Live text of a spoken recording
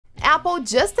Apple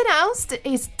just announced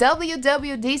its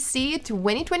WWDC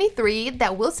 2023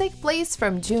 that will take place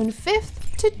from June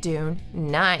 5th to June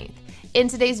 9th. In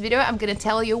today's video, I'm going to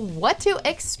tell you what to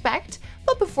expect,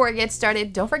 but before I get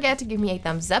started, don't forget to give me a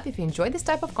thumbs up if you enjoy this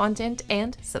type of content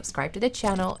and subscribe to the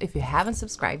channel if you haven't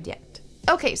subscribed yet.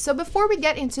 Okay, so before we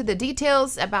get into the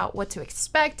details about what to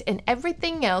expect and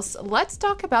everything else, let's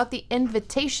talk about the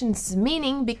invitation's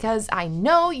meaning because I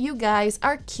know you guys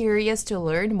are curious to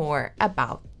learn more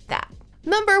about that.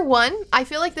 Number one, I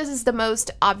feel like this is the most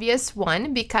obvious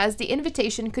one because the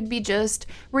invitation could be just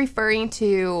referring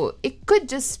to, it could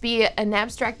just be an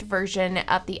abstract version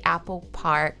of the Apple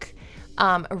Park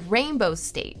rainbow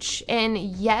stage. And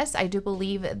yes, I do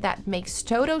believe that makes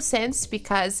total sense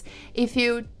because if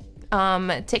you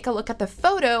take a look at the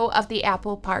photo of the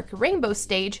Apple Park rainbow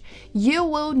stage, you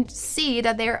will see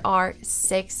that there are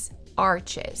 6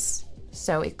 arches.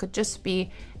 So it could just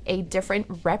be a different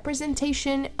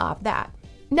representation of that.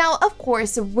 Now, of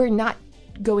course, we're not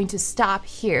going to stop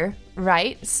here,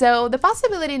 right? So the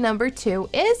possibility number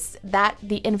 2 is that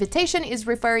the invitation is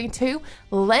referring to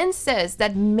lenses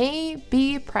that may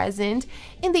be present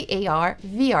in the AR,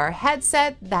 VR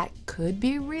headset that could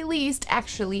be released,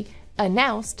 actually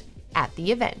announced at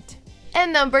the event.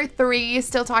 And number 3,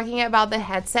 still talking about the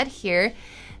headset here,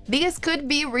 these could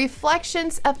be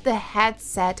reflections of the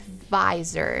headset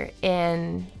visor,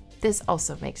 and this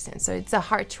also makes sense, so it's a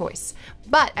hard choice.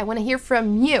 But I want to hear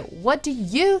from you. What do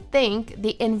you think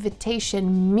the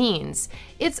invitation means?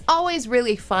 It's always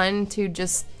really fun to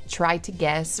just try to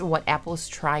guess what Apple's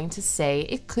trying to say.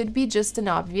 It could be just an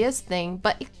obvious thing,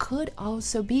 but it could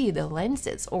also be the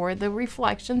lenses or the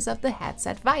reflections of the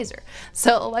headset visor.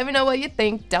 So let me know what you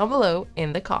think down below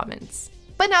in the comments.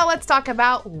 But now let's talk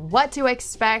about what to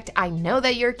expect. I know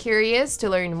that you're curious to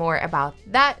learn more about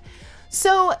that.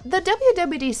 So the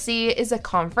WWDC is a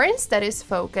conference that is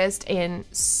focused in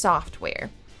software.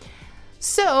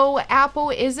 So Apple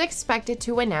is expected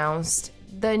to announce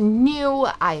the new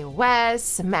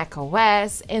iOS,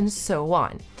 macOS, and so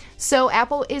on. So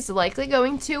Apple is likely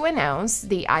going to announce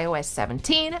the iOS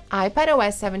 17,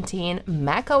 iPadOS 17,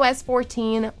 macOS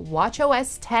 14,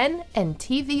 watchOS 10, and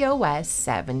tvOS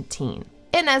 17.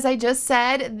 And as I just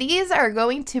said, these are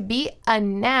going to be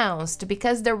announced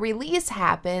because the release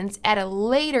happens at a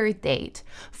later date.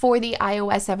 For the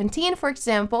iOS 17, for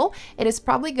example, it is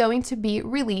probably going to be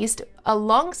released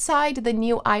alongside the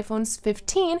new iPhone's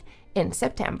 15 in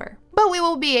September. But we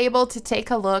will be able to take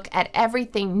a look at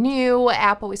everything new.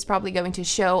 Apple is probably going to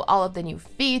show all of the new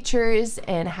features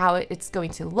and how it's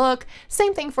going to look.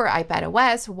 Same thing for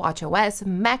iPadOS, watchOS,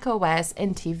 macOS,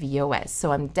 and tvOS.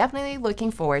 So I'm definitely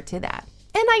looking forward to that.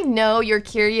 And I know you're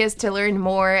curious to learn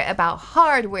more about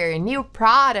hardware and new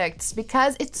products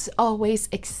because it's always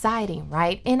exciting,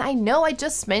 right? And I know I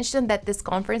just mentioned that this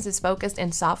conference is focused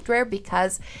in software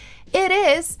because it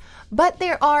is, but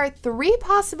there are 3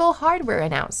 possible hardware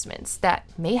announcements that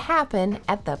may happen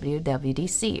at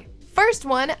WWDC. First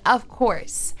one, of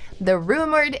course, the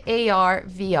rumored AR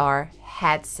VR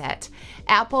headset.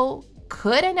 Apple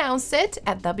could announce it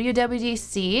at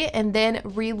WWDC and then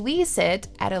release it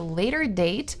at a later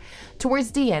date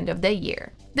towards the end of the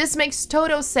year. This makes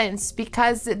total sense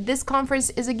because this conference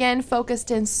is again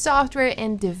focused in software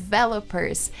and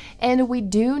developers, and we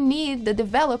do need the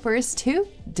developers to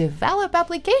develop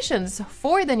applications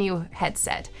for the new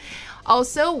headset.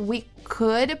 Also, we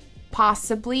could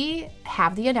possibly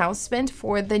have the announcement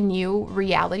for the new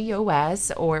Reality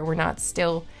OS, or we're not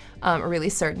still really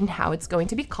certain how it's going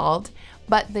to be called,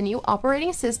 but the new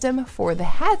operating system for the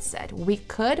headset. We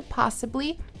could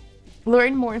possibly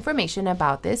learn more information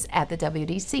about this at the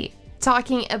WWDC.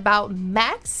 Talking about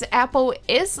Macs, Apple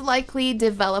is likely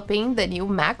developing the new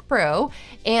Mac Pro,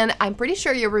 and I'm pretty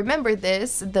sure you remember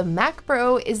this. The Mac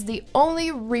Pro is the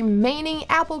only remaining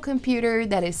Apple computer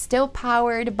that is still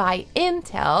powered by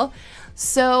Intel.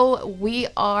 So we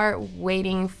are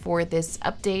waiting for this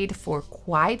update for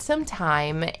quite some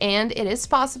time, and it is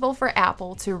possible for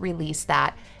Apple to release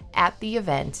that at the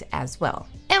event as well.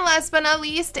 And last but not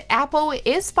least, Apple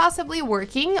is possibly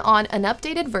working on an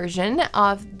updated version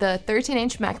of the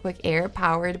 13-inch MacBook Air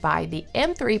powered by the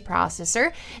M3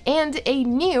 processor and a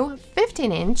new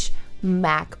 15-inch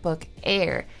MacBook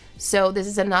Air. So this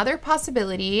is another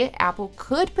possibility. Apple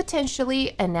could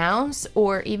potentially announce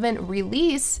or even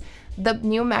release the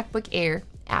new MacBook Air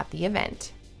at the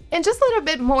event. And just a little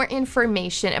bit more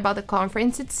information about the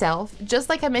conference itself. Just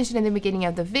like I mentioned in the beginning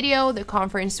of the video, the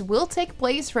conference will take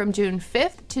place from June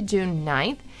 5th to June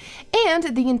 9th,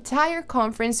 and the entire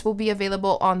conference will be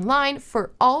available online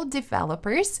for all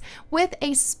developers with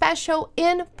a special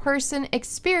in-person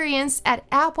experience at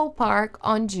Apple Park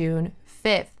on June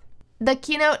 5th. The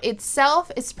keynote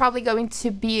itself is probably going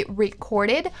to be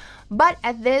recorded, but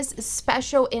at this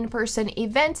special in-person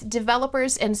event,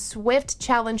 developers and Swift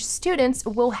Challenge students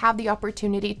will have the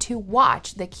opportunity to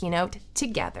watch the keynote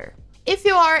together. If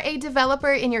you are a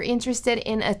developer and you're interested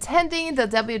in attending the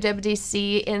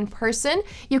WWDC in person,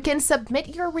 you can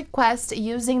submit your request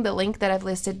using the link that I've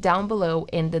listed down below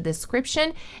in the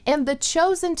description, and the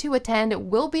chosen to attend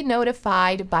will be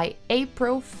notified by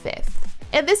April 5th.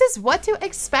 And this is what to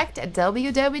expect at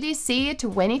WWDC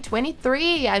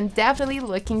 2023. I'm definitely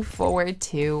looking forward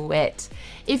to it.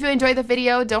 If you enjoyed the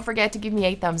video, don't forget to give me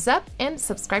a thumbs up and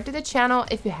subscribe to the channel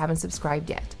if you haven't subscribed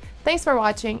yet. Thanks for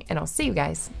watching, and I'll see you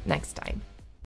guys next time.